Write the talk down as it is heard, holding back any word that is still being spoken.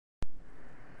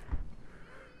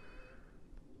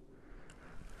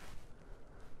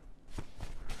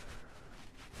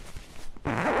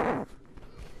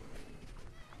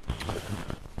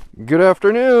Good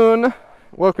afternoon.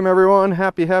 Welcome everyone.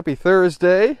 Happy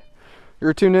Thursday.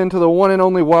 You're tuned in to the one and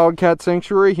only Wildcat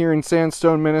Sanctuary here in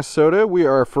Sandstone, Minnesota. We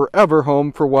are forever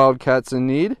home for wildcats in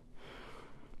need.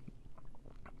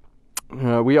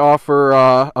 We offer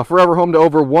a forever home to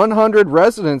over 100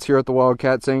 residents here at the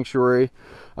Wildcat Sanctuary,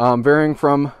 varying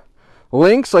from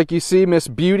lynx, like you see Miss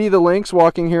Beauty the lynx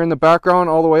walking here in the background,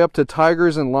 all the way up to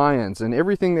tigers and lions. And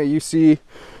everything that you see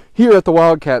here at the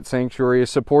Wildcat Sanctuary is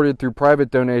supported through private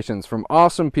donations from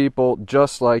awesome people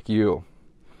just like you.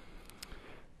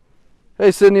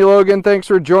 Hey, Sydney Logan, thanks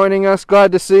for joining us.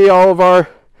 Glad to see all of our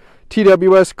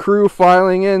TWS crew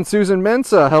filing in. Susan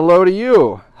Mensa, hello to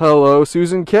you. Hello,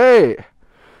 Susan K.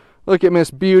 Look at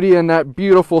Miss Beauty in that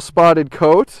beautiful spotted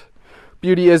coat.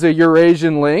 Beauty is a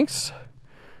Eurasian lynx.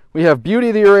 We have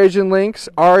Beauty the Eurasian lynx,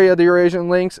 Aria the Eurasian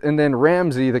lynx, and then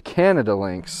Ramsey the Canada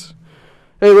lynx.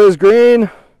 Hey, Liz Green.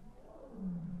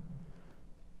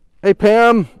 Hey,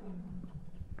 Pam.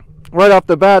 Right off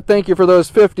the bat, thank you for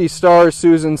those 50 stars,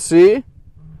 Susan C.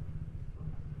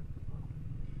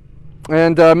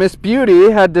 And Miss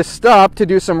Beauty had to stop to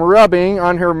do some rubbing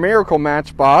on her Miracle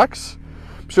Match box.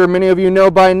 I'm sure many of you know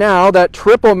by now that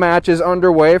triple match is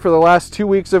underway for the last 2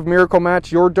 weeks of Miracle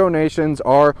Match. Your donations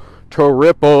are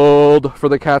tripled for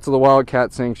the Cats of the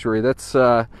Wildcat Sanctuary. That's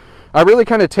I really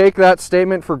kind of take that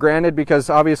statement for granted because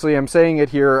obviously I'm saying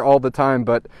it here all the time,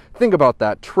 but think about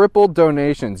that. Triple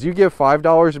donations. You give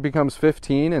 $5, it becomes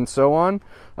 $15 and so on.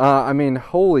 I mean,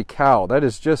 holy cow, that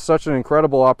is just such an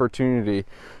incredible opportunity,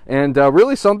 and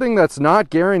really something that's not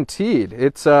guaranteed.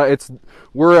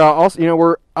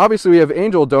 We're obviously we have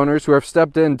angel donors who have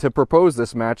stepped in to propose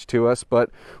this match to us, but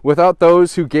without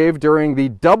those who gave during the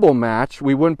double match,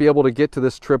 we wouldn't be able to get to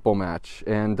this triple match,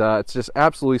 and it's just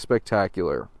absolutely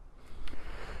spectacular.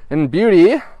 And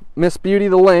Beauty, Miss Beauty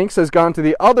the lynx, has gone to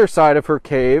the other side of her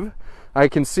cave. I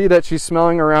can see that she's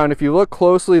smelling around. If you look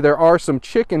closely, there are some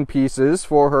chicken pieces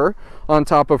for her on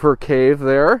top of her cave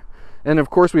there. And of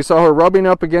course, we saw her rubbing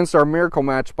up against our Miracle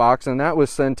Match box, and that was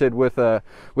scented with a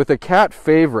cat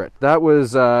favorite. That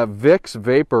was Vicks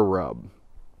Vapor Rub.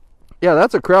 Yeah,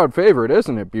 that's a crowd favorite,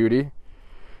 isn't it, Beauty?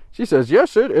 She says,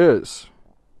 yes, it is.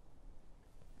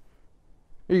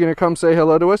 Are you going to come say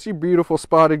hello to us, you beautiful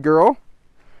spotted girl?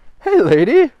 Hey,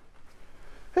 lady.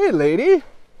 Hey, lady.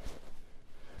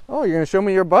 Oh, you're going to show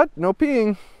me your butt? No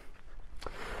peeing.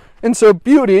 And so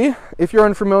Beauty, if you're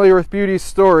unfamiliar with Beauty's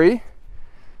story,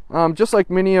 just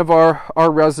like many of our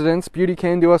residents, Beauty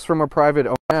came to us from a private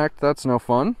act. That's no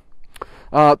fun.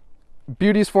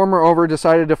 Beauty's former owner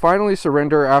decided to finally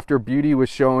surrender after Beauty was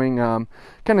showing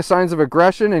kind of signs of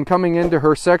aggression and coming into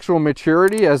her sexual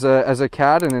maturity as a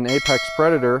cat and an apex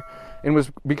predator, and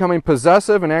was becoming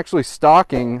possessive and actually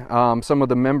stalking some of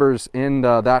the members in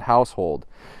that household.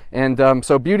 And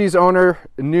so Beauty's owner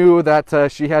knew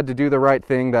that she had to do the right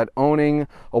thing, that owning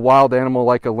a wild animal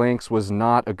like a lynx was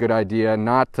not a good idea,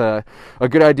 not a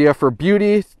good idea for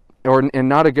Beauty, and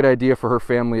not a good idea for her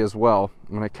family as well.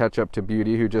 I'm going to catch up to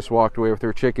Beauty, who just walked away with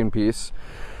her chicken piece.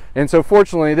 And so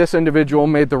fortunately, this individual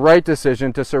made the right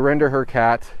decision to surrender her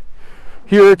cat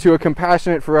here to a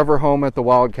compassionate forever home at the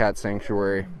Wildcat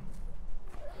Sanctuary.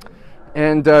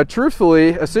 And truthfully,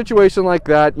 a situation like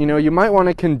that, you might want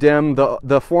to condemn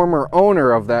the former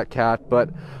owner of that cat, but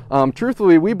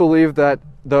truthfully, we believe that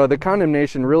the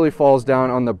condemnation really falls down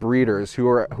on the breeders who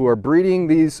are breeding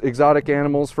these exotic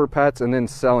animals for pets and then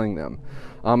selling them.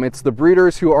 It's the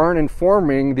breeders who aren't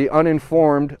informing the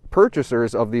uninformed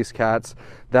purchasers of these cats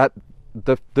that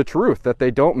the truth, that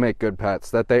they don't make good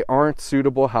pets, that they aren't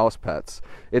suitable house pets.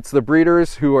 It's the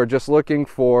breeders who are just looking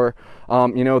for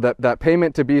that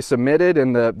payment to be submitted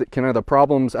and the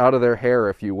problems out of their hair,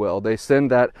 if you will. They send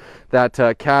that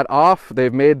cat off.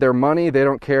 They've made their money. They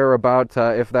don't care about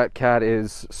if that cat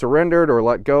is surrendered or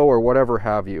let go or whatever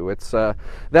have you. It's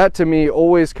that to me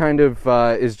always kind of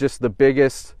is just the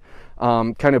biggest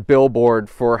kind of billboard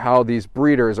for how these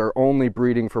breeders are only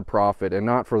breeding for profit and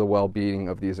not for the well-being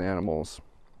of these animals.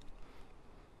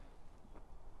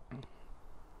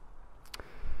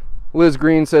 Liz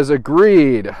Green says,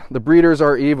 agreed. The breeders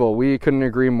are evil. We couldn't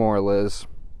agree more, Liz.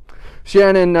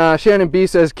 Shannon B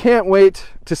says, can't wait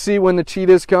to see when the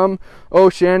cheetahs come.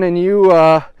 Oh, Shannon, you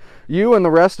and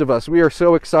the rest of us, we are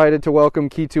so excited to welcome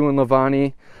Kitu and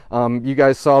Lavani. You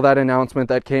guys saw that announcement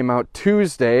that came out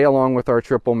Tuesday along with our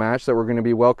triple match that we're going to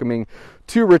be welcoming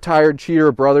 2 retired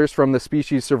cheater brothers from the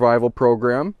Species Survival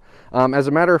Program. As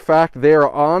a matter of fact, they are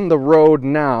on the road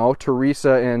now.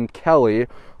 Teresa and Kelly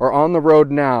are on the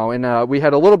road now, and we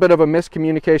had a little bit of a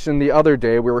miscommunication the other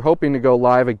day. We were hoping to go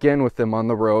live again with them on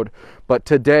the road, but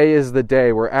today is the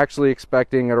day. We're actually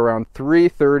expecting at around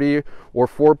 3:30 or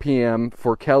 4 p.m.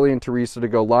 for Kelly and Teresa to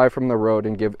go live from the road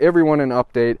and give everyone an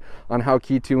update on how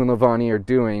Kitu and Lavani are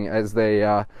doing as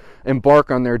they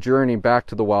embark on their journey back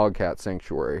to the Wildcat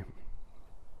Sanctuary.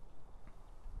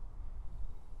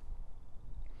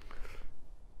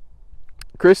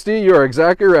 Christy, you are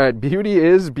exactly right. Beauty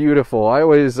is beautiful. I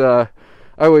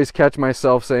always catch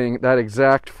myself saying that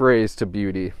exact phrase to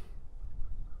Beauty.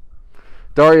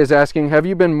 Daria is asking, have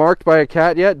you been marked by a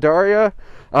cat yet? Daria,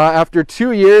 after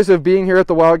 2 years of being here at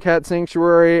the Wildcat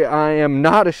Sanctuary, I am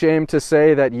not ashamed to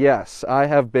say that yes, I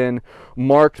have been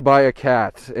marked by a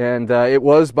cat, and it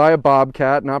was by a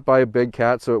bobcat, not by a big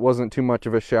cat, so it wasn't too much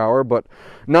of a shower, but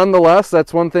nonetheless,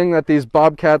 that's one thing that these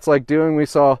bobcats like doing. We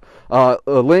saw Beauty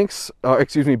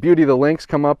the Lynx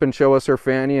come up and show us her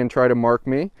fanny and try to mark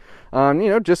me.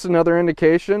 Just another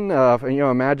indication.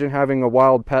 Imagine having a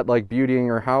wild pet like Beauty in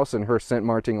your house and her scent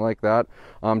marking like that.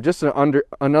 Just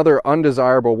another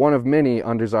undesirable, one of many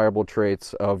undesirable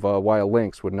traits of why a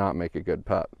lynx would not make a good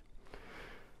pet.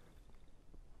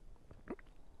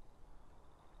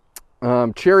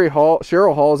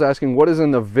 Cheryl Hall is asking, what is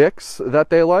in the Vicks that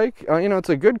they like? It's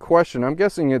a good question. I'm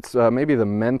guessing it's maybe the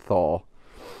menthol.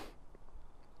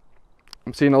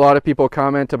 I'm seeing a lot of people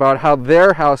comment about how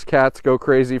their house cats go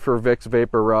crazy for Vicks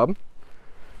Vapor Rub.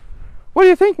 What do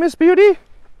you think, Miss Beauty?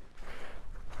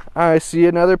 I see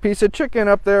another piece of chicken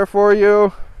up there for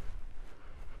you.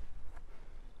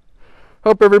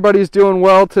 Hope everybody's doing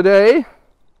well today.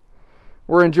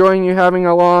 We're enjoying you having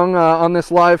along on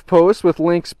this live post with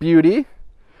Lynx Beauty.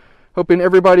 Hoping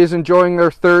everybody's enjoying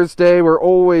their Thursday. We're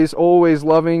always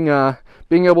loving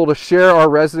being able to share our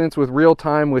residents with real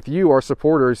time with you, our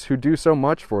supporters, who do so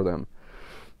much for them.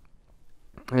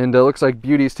 And it looks like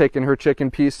Beauty's taking her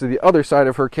chicken piece to the other side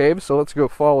of her cave, so let's go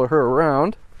follow her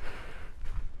around.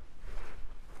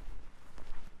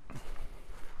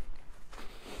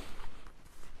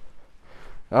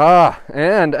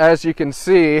 And as you can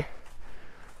see,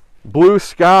 blue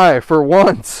sky for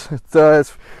once.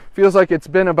 It feels like it's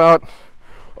been about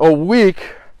a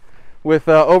week with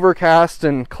overcast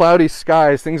and cloudy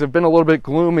skies. Things have been a little bit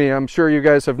gloomy. I'm sure you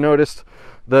guys have noticed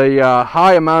the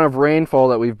high amount of rainfall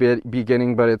that we've been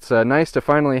getting, but it's nice to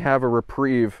finally have a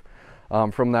reprieve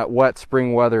from that wet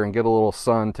spring weather and get a little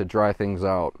sun to dry things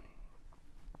out.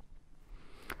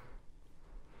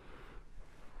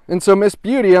 And so Miss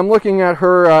Beauty, I'm looking at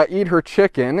her eat her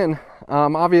chicken, and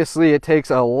obviously it takes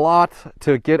a lot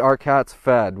to get our cats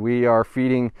fed. We are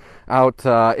feeding out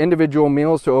individual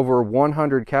meals to over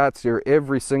 100 cats here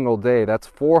every single day. That's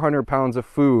 400 pounds of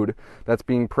food that's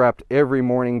being prepped every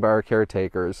morning by our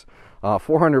caretakers.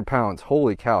 400 pounds,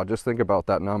 holy cow, just think about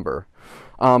that number.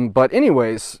 But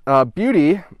anyways,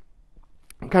 Beauty,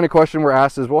 kind of question we're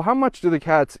asked is, well, how much do the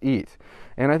cats eat?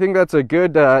 And I think that's a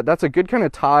good kind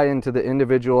of tie into the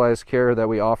individualized care that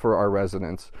we offer our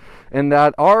residents, and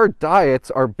that our diets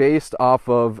are based off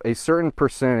of a certain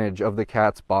percentage of the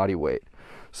cat's body weight.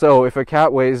 So if a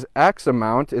cat weighs X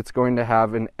amount, it's going to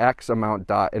have an X pound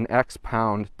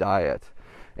diet,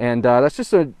 and that's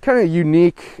just a kind of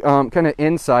unique kind of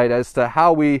insight as to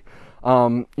how we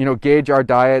gauge our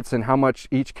diets and how much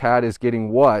each cat is getting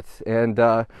what. And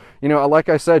like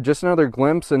I said, just another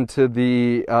glimpse into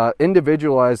the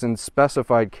individualized and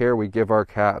specified care we give our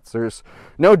cats. There's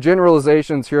no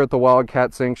generalizations here at the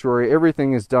Wildcat Sanctuary.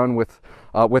 Everything is done with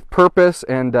purpose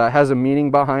and has a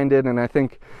meaning behind it, and I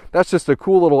think that's just a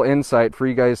cool little insight for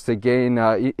you guys to gain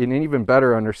an even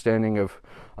better understanding of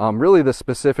really the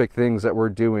specific things that we're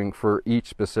doing for each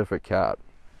specific cat.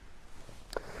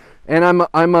 And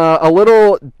I'm a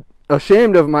little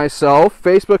ashamed of myself.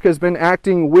 Facebook has been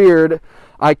acting weird.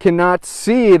 I cannot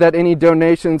see that any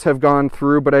donations have gone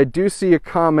through, but I do see a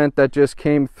comment that just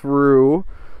came through.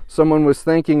 Someone was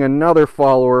thanking another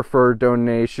follower for a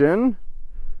donation.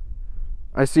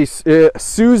 I see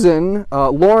Susan.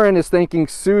 Lauren is thanking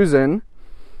Susan.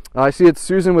 I see it's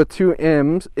Susan with two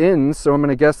N's, so I'm going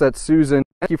to guess that's Susan.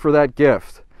 Thank you for that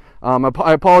gift.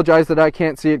 I apologize that I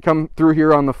can't see it come through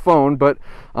here on the phone, but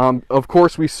of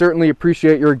course we certainly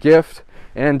appreciate your gift,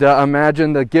 and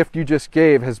imagine the gift you just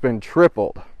gave has been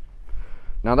tripled.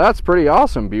 Now that's pretty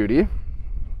awesome, Beauty.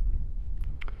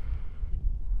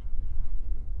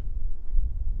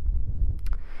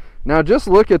 Now just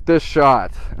look at this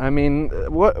shot. I mean,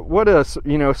 what a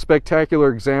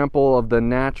spectacular example of the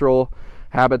natural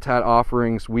habitat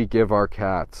offerings we give our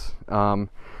cats.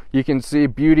 You can see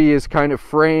Beauty is kind of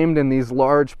framed in these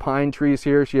large pine trees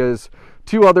here. She has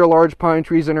 2 other large pine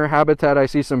trees in her habitat. I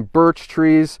see some birch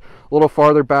trees a little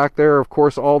farther back there. Of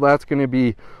course, all that's going to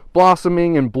be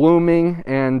blossoming and blooming,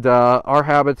 and our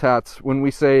habitats, when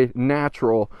we say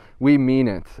natural, we mean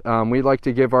it. We like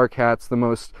to give our cats the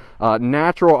most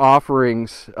natural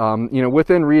offerings,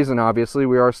 within reason. Obviously,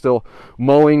 we are still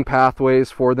mowing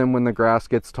pathways for them when the grass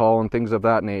gets tall and things of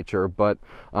that nature, but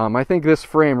I think this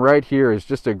frame right here is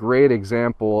just a great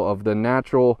example of the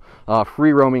natural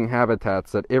free roaming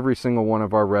habitats that every single one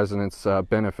of our residents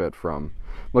benefit from.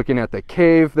 Looking at the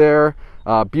cave there,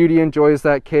 Beauty enjoys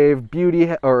that cave. Baby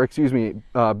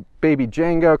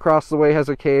Jenga across the way has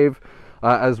a cave,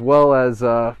 as well as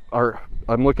I'm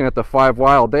looking at the 5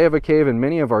 Wild. They have a cave in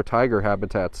many of our tiger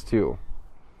habitats too.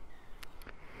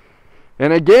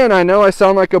 And again, I know I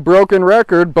sound like a broken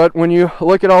record, but when you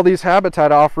look at all these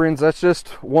habitat offerings, that's just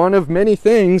one of many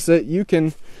things that you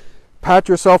can pat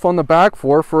yourself on the back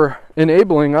for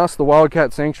enabling us, the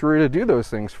Wildcat Sanctuary, to do those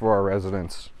things for our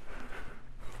residents.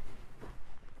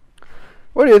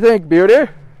 What do you think, Beauty?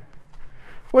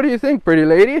 What do you think, pretty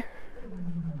lady?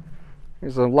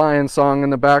 There's a lion song in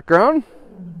the background.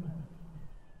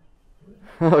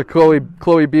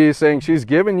 Chloe B is saying she's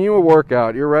giving you a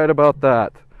workout. You're right about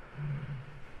that.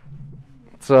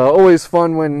 It's always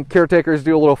fun when caretakers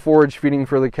do a little forage feeding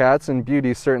for the cats, and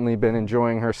Beauty's certainly been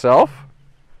enjoying herself.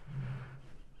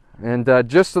 And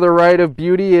just to the right of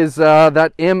Beauty is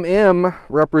that MM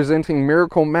representing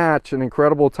Miracle Match, an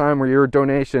incredible time where your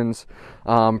donations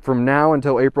from now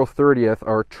until April 30th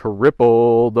are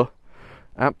tripled.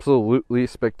 Absolutely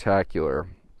spectacular.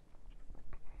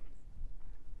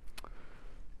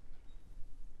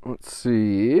 Let's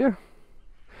see.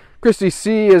 Christy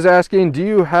C is asking, do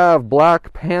you have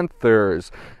Black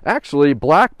Panthers? Actually,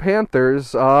 Black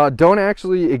Panthers don't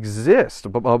actually exist.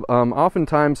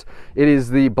 Oftentimes, it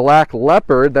is the black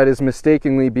leopard that is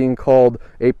mistakenly being called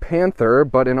a panther,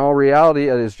 but in all reality,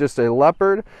 it is just a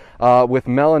leopard with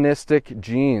melanistic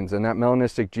genes, and that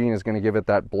melanistic gene is going to give it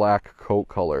that black coat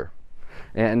color.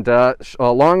 And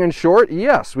long and short,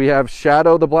 yes, we have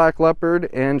Shadow the black leopard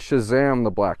and Shazam the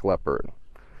black leopard.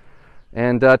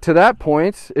 And to that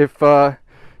point, if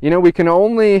we can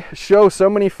only show so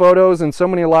many photos and so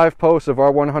many live posts of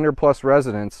our 100 plus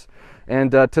residents, and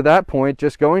to that point,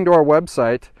 just going to our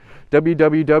website,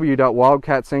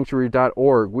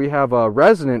 www.wildcatsanctuary.org, we have a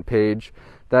resident page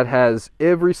that has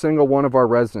every single one of our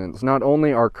residents, not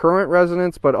only our current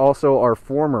residents, but also our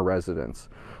former residents.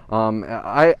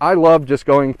 I love just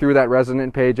going through that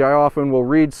resident page. I often will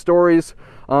read stories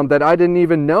that I didn't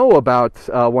even know about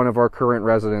one of our current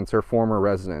residents or former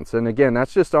residents. And again,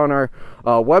 that's just on our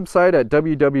website at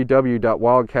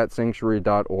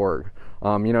www.wildcatsanctuary.org.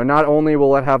 Not only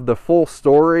will it have the full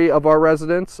story of our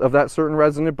residents, of that certain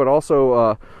resident, but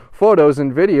also photos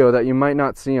and video that you might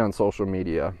not see on social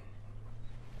media.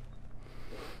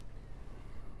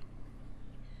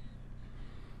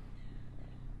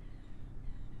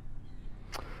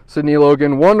 Sydney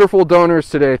Logan, wonderful donors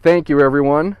today. Thank you,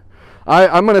 everyone.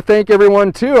 I'm going to thank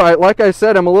everyone too. Like I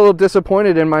said, I'm a little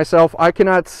disappointed in myself. I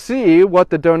cannot see what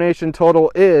the donation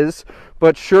total is,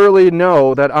 but surely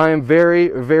know that I am very,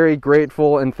 very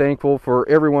grateful and thankful for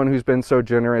everyone who's been so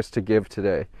generous to give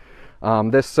today.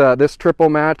 This triple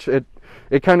match, it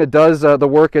kind of does the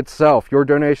work itself. Your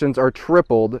donations are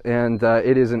tripled, and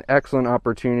it is an excellent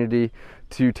opportunity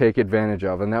to take advantage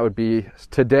of. And that would be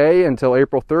today until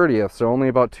April 30th, so only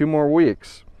about 2 more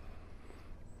weeks.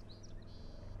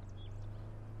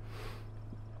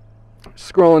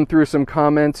 Scrolling through some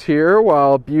comments here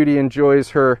while Beauty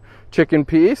enjoys her chicken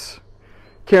piece.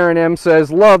 Karen M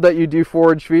says, love that you do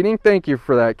forage feeding. Thank you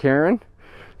for that, Karen.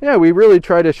 Yeah, we really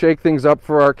try to shake things up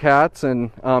for our cats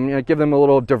and give them a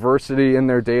little diversity in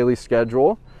their daily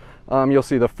schedule. You'll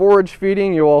see the forage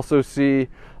feeding. You'll also see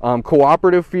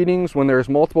cooperative feedings when there's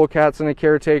multiple cats in a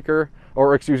caretaker,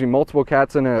 or multiple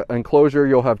cats in an enclosure.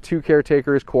 You'll have 2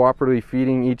 caretakers cooperatively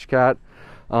feeding each cat.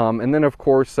 And then, of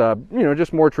course,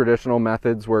 just more traditional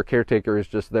methods where caretaker is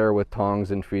just there with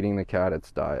tongs and feeding the cat its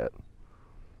diet.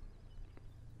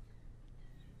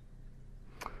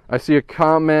 I see a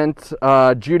comment.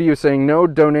 Judy was saying, no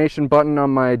donation button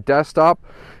on my desktop.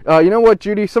 You know what,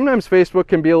 Judy? Sometimes Facebook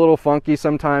can be a little funky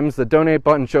sometimes. The donate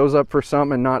button shows up for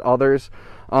some and not others.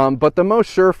 But the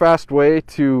most sure-fast way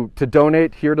to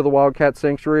donate here to the Wildcat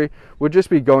Sanctuary would just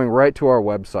be going right to our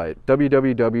website,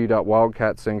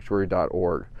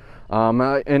 www.wildcatsanctuary.org.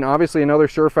 And obviously another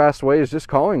sure-fast way is just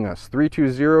calling us,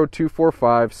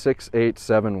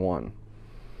 320-245-6871.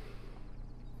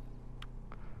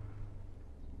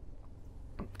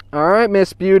 All right,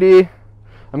 Miss Beauty.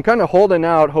 I'm kind of holding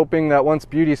out, hoping that once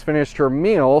Beauty's finished her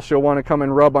meal, she'll want to come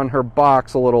and rub on her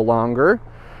box a little longer.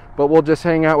 but we'll just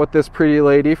hang out with this pretty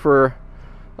lady for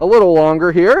a little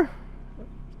longer here.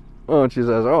 Oh, and she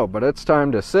says, oh, but it's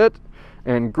time to sit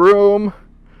and groom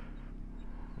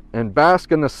and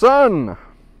bask in the sun.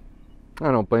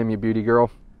 I don't blame you, beauty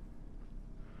girl.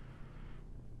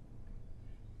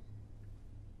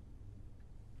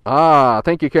 Ah,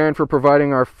 thank you, Karen, for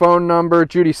providing our phone number.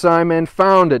 Judy Simon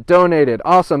found it, donated.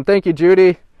 Awesome. Thank you,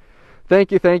 Judy.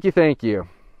 Thank you, thank you, thank you.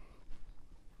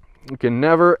 We can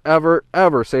never, ever,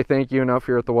 ever say thank you enough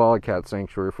here at the Wildcat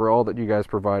Sanctuary for all that you guys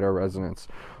provide our residents.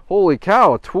 Holy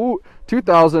cow,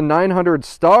 2,900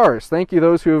 stars. Thank you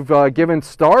those who've given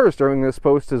stars during this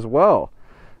post as well.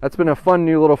 That's been a fun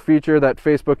new little feature that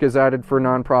Facebook has added for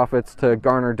nonprofits to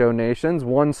garner donations.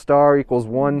 1 star equals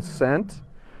 1 cent.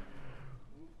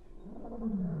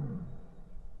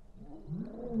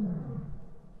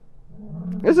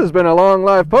 This has been a long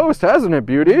live post, hasn't it,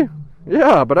 beauty?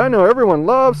 Yeah, but I know everyone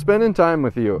loves spending time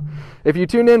with you. If you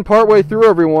tune in partway through,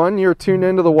 everyone, you're tuned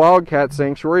into the Wildcat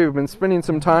Sanctuary. We've been spending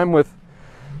some time with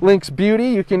Lynx Beauty.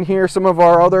 You can hear some of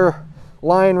our other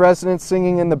lion residents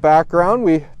singing in the background.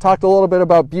 We talked a little bit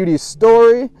about Beauty's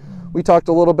story. We talked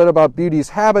a little bit about Beauty's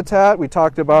habitat. We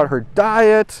talked about her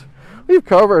diet. We've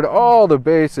covered all the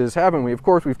bases, haven't we? Of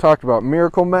course, we've talked about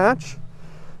Miracle Match.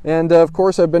 And of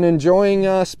course, I've been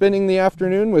enjoying spending the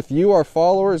afternoon with you, our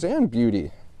followers, and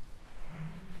Beauty.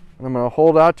 I'm going to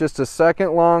hold out just a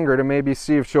second longer to maybe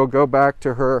see if she'll go back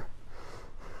to her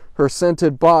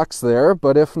scented box there,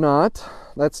 but if not,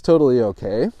 that's totally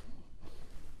okay.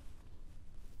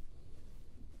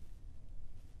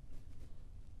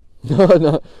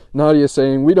 Nadia's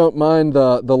saying, we don't mind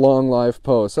the long live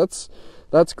posts.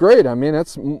 That's great. I mean,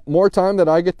 that's more time that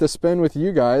I get to spend with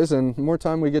you guys and more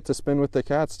time we get to spend with the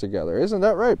cats together. Isn't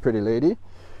that right, pretty lady?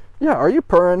 Yeah, are you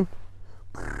purring?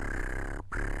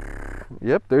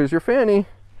 Yep, there's your fanny.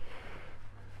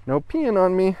 No peeing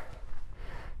on me.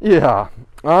 Yeah.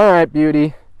 All right,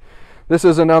 Beauty. This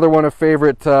is another one of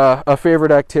a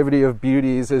favorite activity of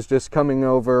Beauty's is just coming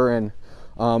over and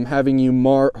having you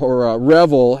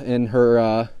revel in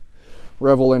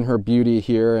her beauty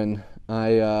here, and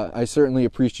I certainly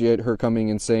appreciate her coming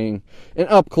and saying an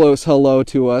up close hello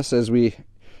to us as we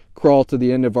crawl to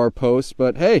the end of our post.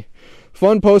 But hey,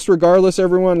 fun post regardless,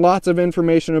 everyone. Lots of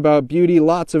information about Beauty,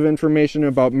 lots of information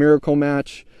about Miracle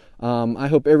Match. I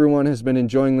hope everyone has been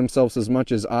enjoying themselves as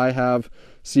much as I have.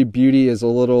 See, Beauty is a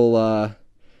little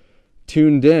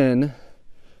tuned in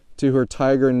to her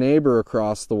tiger neighbor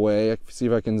across the way. See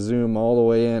if I can zoom all the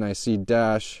way in. I see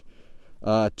Dash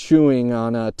chewing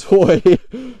on a toy,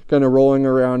 kind of rolling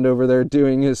around over there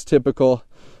doing his typical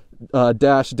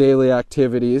Dash daily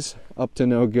activities, up to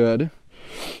no good.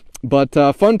 But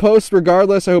fun post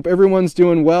regardless. I hope everyone's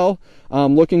doing well.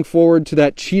 Looking forward to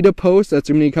that cheetah post that's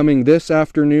going to be coming this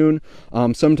afternoon,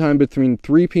 sometime between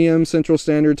 3 p.m. Central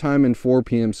Standard Time and 4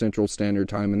 p.m. Central Standard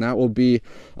Time. And that will be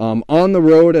on the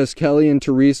road as Kelly and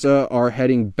Teresa are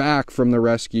heading back from the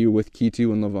rescue with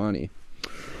Kitu and Lavani.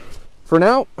 For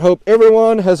now, hope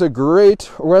everyone has a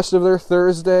great rest of their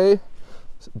Thursday.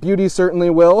 Beauty certainly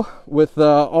will, with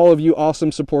all of you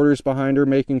awesome supporters behind her,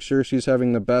 making sure she's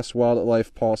having the best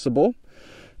wildlife possible.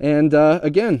 And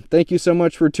again, thank you so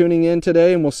much for tuning in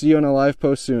today, and we'll see you on a live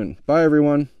post soon. Bye,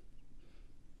 everyone.